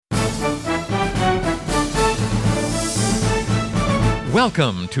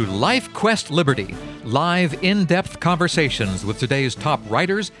Welcome to Life Quest Liberty, live in-depth conversations with today's top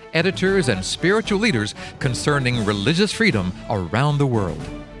writers, editors, and spiritual leaders concerning religious freedom around the world.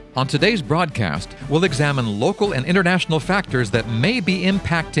 On today's broadcast, we'll examine local and international factors that may be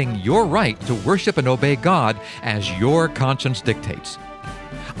impacting your right to worship and obey God as your conscience dictates.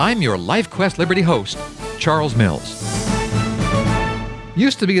 I'm your Life Quest Liberty host, Charles Mills.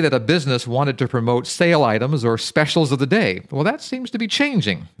 Used to be that a business wanted to promote sale items or specials of the day. Well, that seems to be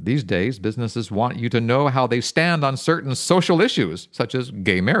changing. These days, businesses want you to know how they stand on certain social issues, such as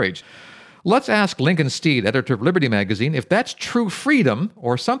gay marriage. Let's ask Lincoln Steed, editor of Liberty Magazine, if that's true freedom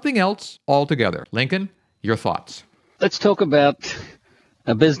or something else altogether. Lincoln, your thoughts. Let's talk about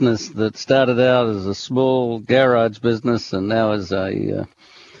a business that started out as a small garage business and now is a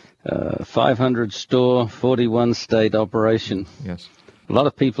 500-store, 41-state operation. Yes. A lot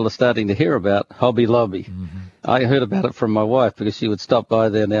of people are starting to hear about Hobby Lobby. Mm-hmm. I heard about it from my wife because she would stop by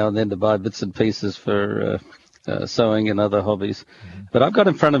there now and then to buy bits and pieces for sewing and other hobbies. Mm-hmm. But I've got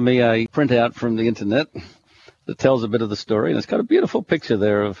in front of me a printout from the internet that tells a bit of the story, and it's got a beautiful picture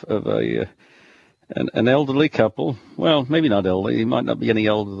there of an elderly couple. Well, maybe not elderly. He might not be any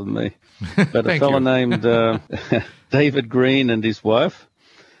older than me. But a fellow named David Green and his wife.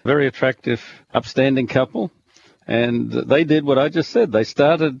 Very attractive, upstanding couple. And they did what I just said. They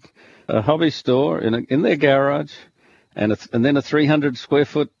started a hobby store in their garage and then a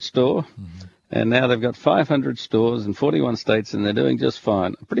 300-square-foot store. Mm-hmm. And now they've got 500 stores in 41 states, and they're doing just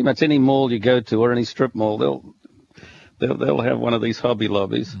fine. Pretty much any mall you go to or any strip mall, they'll have one of these Hobby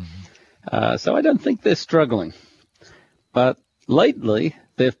Lobbies. Mm-hmm. So I don't think they're struggling. But lately,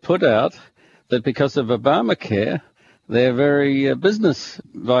 they've put out that because of Obamacare, their very business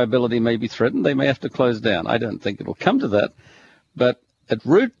viability may be threatened. They may have to close down. I don't think it'll come to that. But at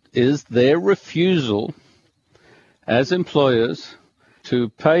root is their refusal as employers to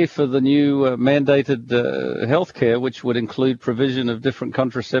pay for the new mandated health care, which would include provision of different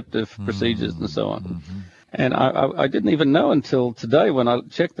contraceptive procedures and so on. Mm-hmm. And I didn't even know until today when I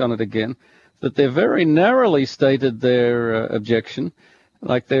checked on it again that they very narrowly stated their objection.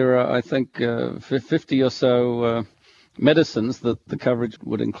 Like there are, I think, 50 or so medicines that the coverage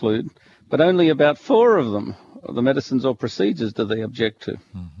would include, but only about 4 of them, the medicines or procedures, do they object to.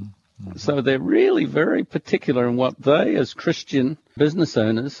 Mm-hmm. Mm-hmm. So they're really very particular in what they, as Christian business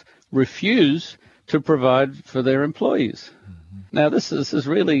owners, refuse to provide for their employees. Mm-hmm. Now, this has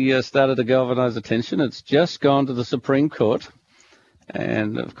really started to galvanize attention. It's just gone to the Supreme Court.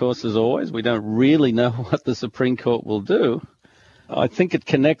 And, of course, as always, we don't really know what the Supreme Court will do. I think it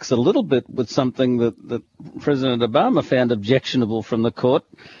connects a little bit with something that President Obama found objectionable from the court.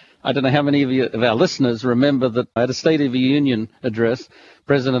 I don't know how many of our listeners remember that at a State of the Union address,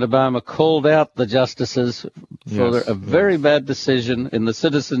 President Obama called out the justices for a very bad decision in the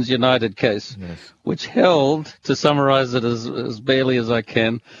Citizens United case, which held, to summarize it as barely as I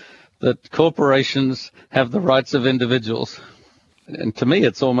can, that corporations have the rights of individuals. And to me,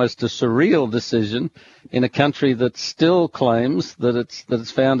 it's almost a surreal decision in a country that still claims that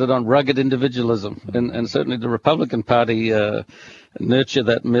it's founded on rugged individualism. And certainly the Republican Party nurture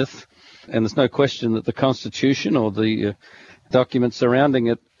that myth. And there's no question that the Constitution or the documents surrounding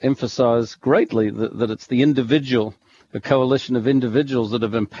it emphasize greatly that it's the individual, a coalition of individuals that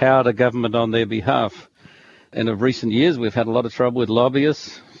have empowered a government on their behalf. And of recent years, we've had a lot of trouble with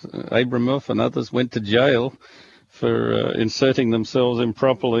lobbyists. Abramoff and others went to jail for inserting themselves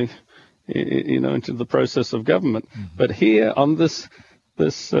improperly, into the process of government. Mm-hmm. But here on this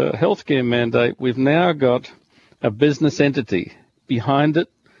healthcare mandate, we've now got a business entity behind it.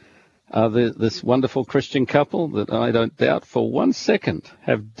 This wonderful Christian couple that I don't doubt for one second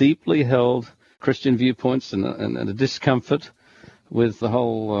have deeply held Christian viewpoints and a discomfort with the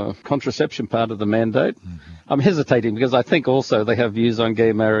whole contraception part of the mandate. Mm-hmm. I'm hesitating because I think also they have views on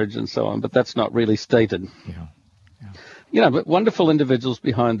gay marriage and so on, but that's not really stated. Yeah. But wonderful individuals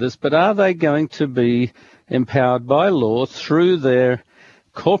behind this, but are they going to be empowered by law through their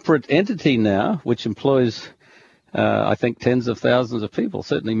corporate entity now, which employs, I think, tens of thousands of people,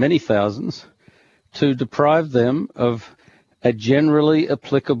 certainly many thousands, to deprive them of a generally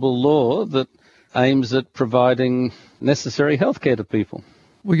applicable law that aims at providing necessary health care to people?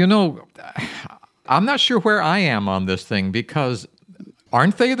 Well, I'm not sure where I am on this thing because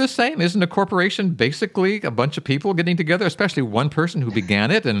aren't they the same? Isn't a corporation basically a bunch of people getting together, especially one person who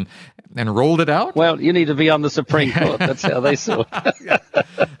began it and rolled it out? Well, you need to be on the Supreme Court. That's how they saw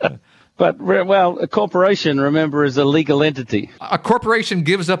it. But, well, a corporation, remember, is a legal entity. A corporation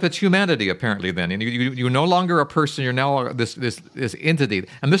gives up its humanity, apparently, then. And you're no longer a person, you're now this entity.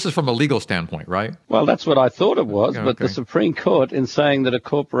 And this is from a legal standpoint, right? Well, that's what I thought it was, Okay. but the Supreme Court, in saying that a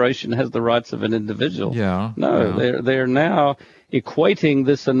corporation has the rights of an individual, they're now equating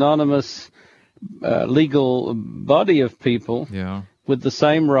this anonymous legal body of people with the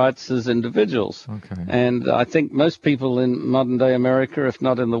same rights as individuals. Okay. And I think most people in modern-day America, if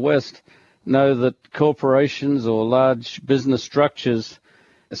not in the West, know that corporations or large business structures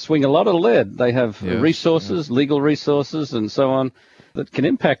swing a lot of lead. They have resources, legal resources, and so on, that can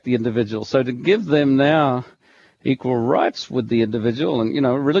impact the individual. So to give them now equal rights with the individual,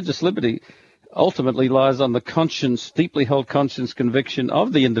 and, religious liberty ultimately lies on the conscience, deeply held conscience conviction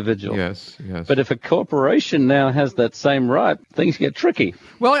of the individual. Yes. But if a corporation now has that same right, things get tricky.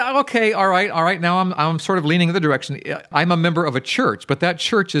 Well, okay, all right. Now I'm sort of leaning in the direction. I'm a member of a church, but that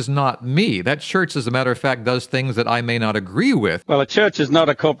church is not me. That church, as a matter of fact, does things that I may not agree with. Well, a church is not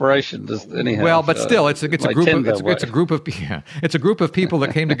a corporation, anyhow. Well, but still, it's a group of people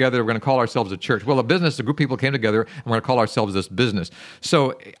that came together. We're going to call ourselves a church. Well, a business, a group of people came together, and we're going to call ourselves this business.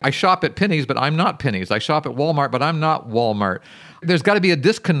 So I shop at Penny's, but I'm not Penny's. I shop at Walmart, but I'm not Walmart. There's got to be a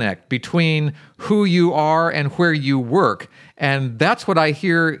disconnect between who you are and where you work. And that's what I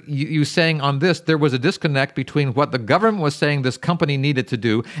hear you saying on this. There was a disconnect between what the government was saying this company needed to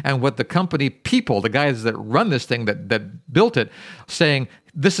do and what the company people, the guys that run this thing, that built it, saying,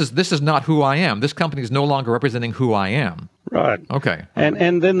 this is not who I am. This company is no longer representing who I am. Right. Okay.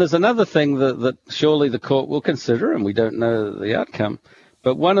 And then there's another thing that surely the court will consider, and we don't know the outcome.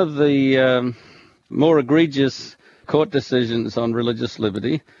 But one of the more egregious court decisions on religious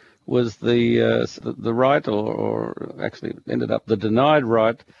liberty was the right, or actually ended up the denied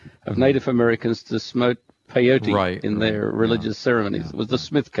right, of Native Americans to smoke peyote in their religious ceremonies. It was the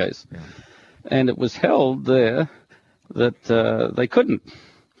Smith case. Yeah. And it was held there that they couldn't.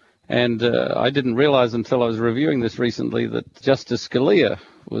 And I didn't realize until I was reviewing this recently that Justice Scalia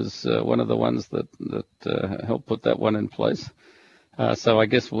was one of the ones that helped put that one in place. So I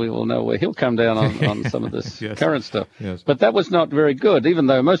guess we will know where he'll come down on some of this current stuff. Yes. But that was not very good, even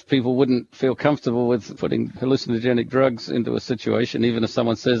though most people wouldn't feel comfortable with putting hallucinogenic drugs into a situation, even if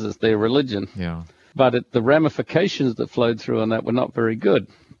someone says it's their religion. Yeah. But the ramifications that flowed through on that were not very good,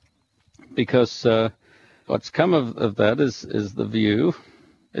 because what's come of that is the view,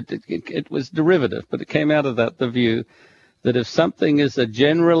 it was derivative, but it came out of that, the view that if something is a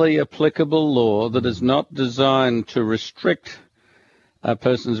generally applicable law that is not designed to restrict a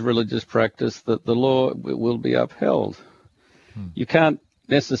person's religious practice, that the law will be upheld. You can't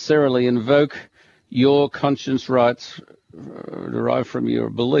necessarily invoke your conscience rights derived from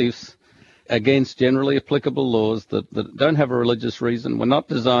your beliefs against generally applicable laws that don't have a religious reason, were not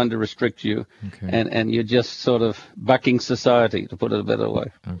designed to restrict you, and you're just sort of bucking society, to put it a better way.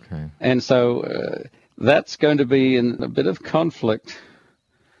 Okay. And so that's going to be in a bit of conflict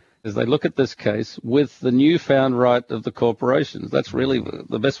as they look at this case with the newfound right of the corporations. That's really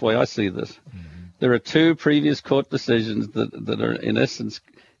the best way I see this. Mm-hmm. There are two previous court decisions that are, in essence,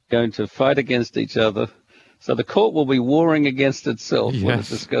 going to fight against each other. So the court will be warring against itself when it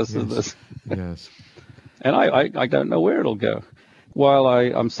discusses this. Yes. And I don't know where it'll go. While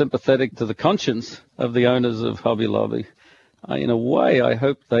I'm sympathetic to the conscience of the owners of Hobby Lobby, in a way, I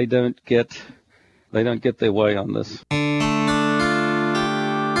hope they don't get their way on this.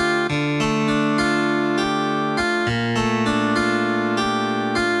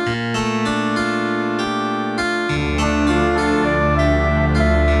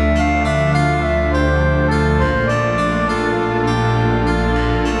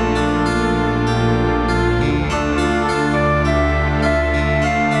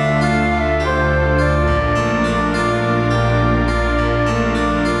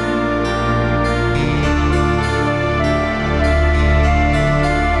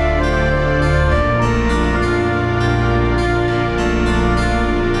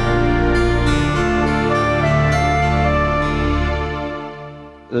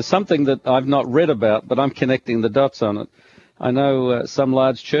 There's something that I've not read about, but I'm connecting the dots on it. I know some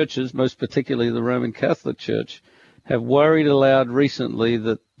large churches, most particularly the Roman Catholic Church, have worried aloud recently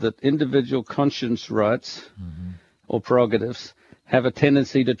that individual conscience rights or prerogatives have a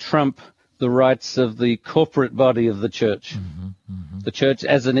tendency to trump the rights of the corporate body of the church, the church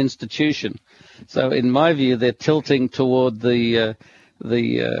as an institution. So in my view, they're tilting toward and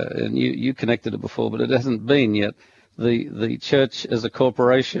you connected it before, but it hasn't been yet, the church as a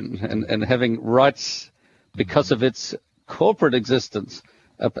corporation and having rights because of its corporate existence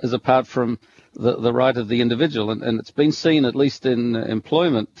as apart from the right of the individual. And it's been seen, at least in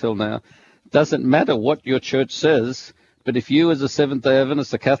employment till now, doesn't matter what your church says, but if you as a Seventh-day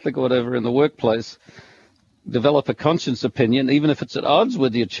Adventist, a Catholic or whatever in the workplace, develop a conscience opinion, even if it's at odds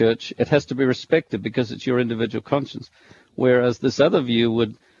with your church, it has to be respected because it's your individual conscience. Whereas this other view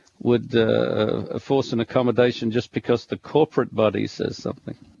would force an accommodation just because the corporate body says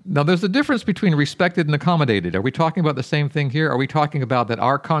something. Now, there's a difference between respected and accommodated. Are we talking about the same thing here? Are we talking about that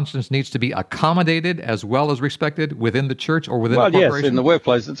our conscience needs to be accommodated as well as respected within the church or within the corporation? Yes, in the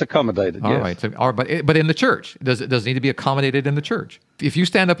workplace it's accommodated. All yes. right. So, but in the church, does it need to be accommodated in the church? If you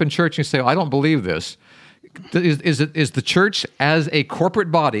stand up in church and you say, I don't believe this, is the church as a corporate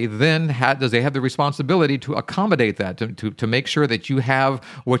body then does they have the responsibility to accommodate that, to make sure that you have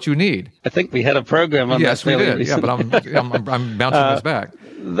what you need? I think we had a program on yes, that. Yes, we did. Yeah, but I'm bouncing this back.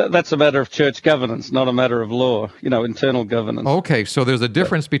 That's a matter of church governance, not a matter of law. Internal governance. Okay, so there's a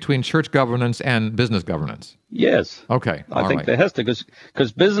difference between church governance and business governance. Yes. Okay. I think there has to,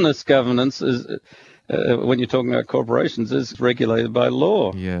 because business governance is, when you're talking about corporations, is regulated by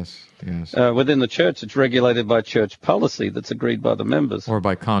law. Yes. Within the church, it's regulated by church policy that's agreed by the members. Or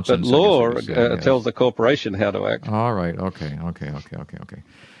by conscience. But law tells the corporation how to act. All right. Okay.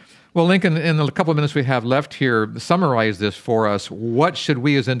 Well, Lincoln, in the couple of minutes we have left here, summarize this for us. What should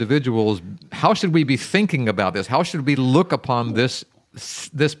we as individuals, how should we be thinking about this? How should we look upon this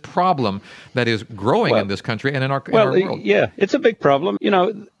problem that is growing in this country and in our world? Yeah, it's a big problem.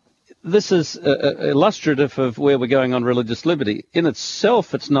 This is illustrative of where we're going on religious liberty. In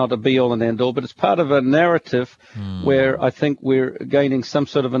itself, it's not a be-all and end-all, but it's part of a narrative where I think we're gaining some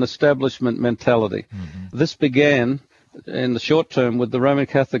sort of an establishment mentality. Mm-hmm. This began in the short term with the Roman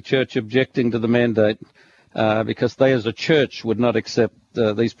Catholic Church objecting to the mandate because they as a church would not accept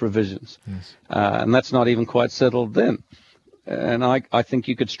these provisions. Yes. And that's not even quite settled then. And I think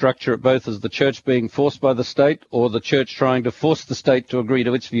you could structure it both as the church being forced by the state or the church trying to force the state to agree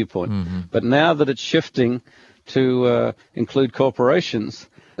to its viewpoint. Mm-hmm. But now that it's shifting to include corporations,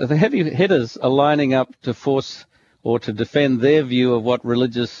 the heavy hitters are lining up to force or to defend their view of what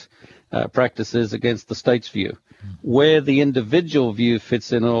religious practice is against the state's view. Where the individual view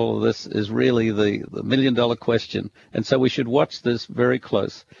fits in all of this is really the million-dollar question. And so we should watch this very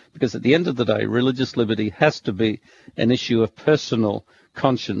close, because at the end of the day, religious liberty has to be an issue of personal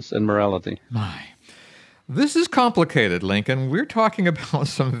conscience and morality. My. This is complicated, Lincoln. We're talking about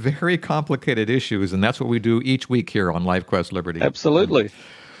some very complicated issues, and that's what we do each week here on LifeQuest Liberty. Absolutely.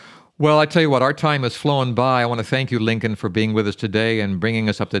 Well, I tell you what, our time has flown by. I want to thank you, Lincoln, for being with us today and bringing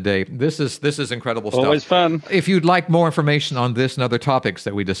us up to date. This is incredible stuff. Always fun. If you'd like more information on this and other topics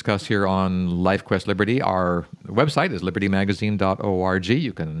that we discuss here on LifeQuest Liberty, our website is libertymagazine.org.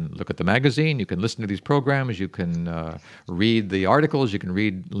 You can look at the magazine. You can listen to these programs. You can read the articles. You can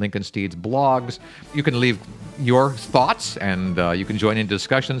read Lincoln Steed's blogs. You can leave your thoughts, and you can join in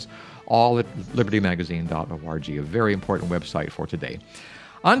discussions, all at libertymagazine.org, a very important website for today.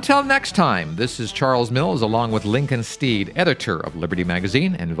 Until next time, this is Charles Mills along with Lincoln Steed, editor of Liberty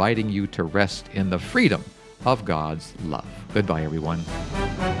Magazine, inviting you to rest in the freedom of God's love. Goodbye, everyone.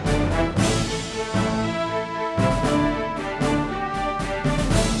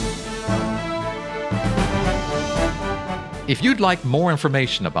 If you'd like more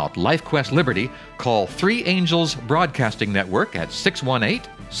information about LifeQuest Liberty, call Three Angels Broadcasting Network at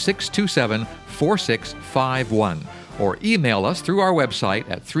 618-627-4651. or email us through our website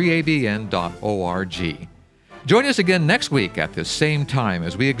at 3abn.org. Join us again next week at this same time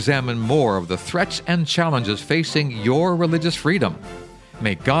as we examine more of the threats and challenges facing your religious freedom.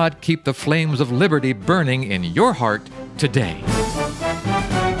 May God keep the flames of liberty burning in your heart today.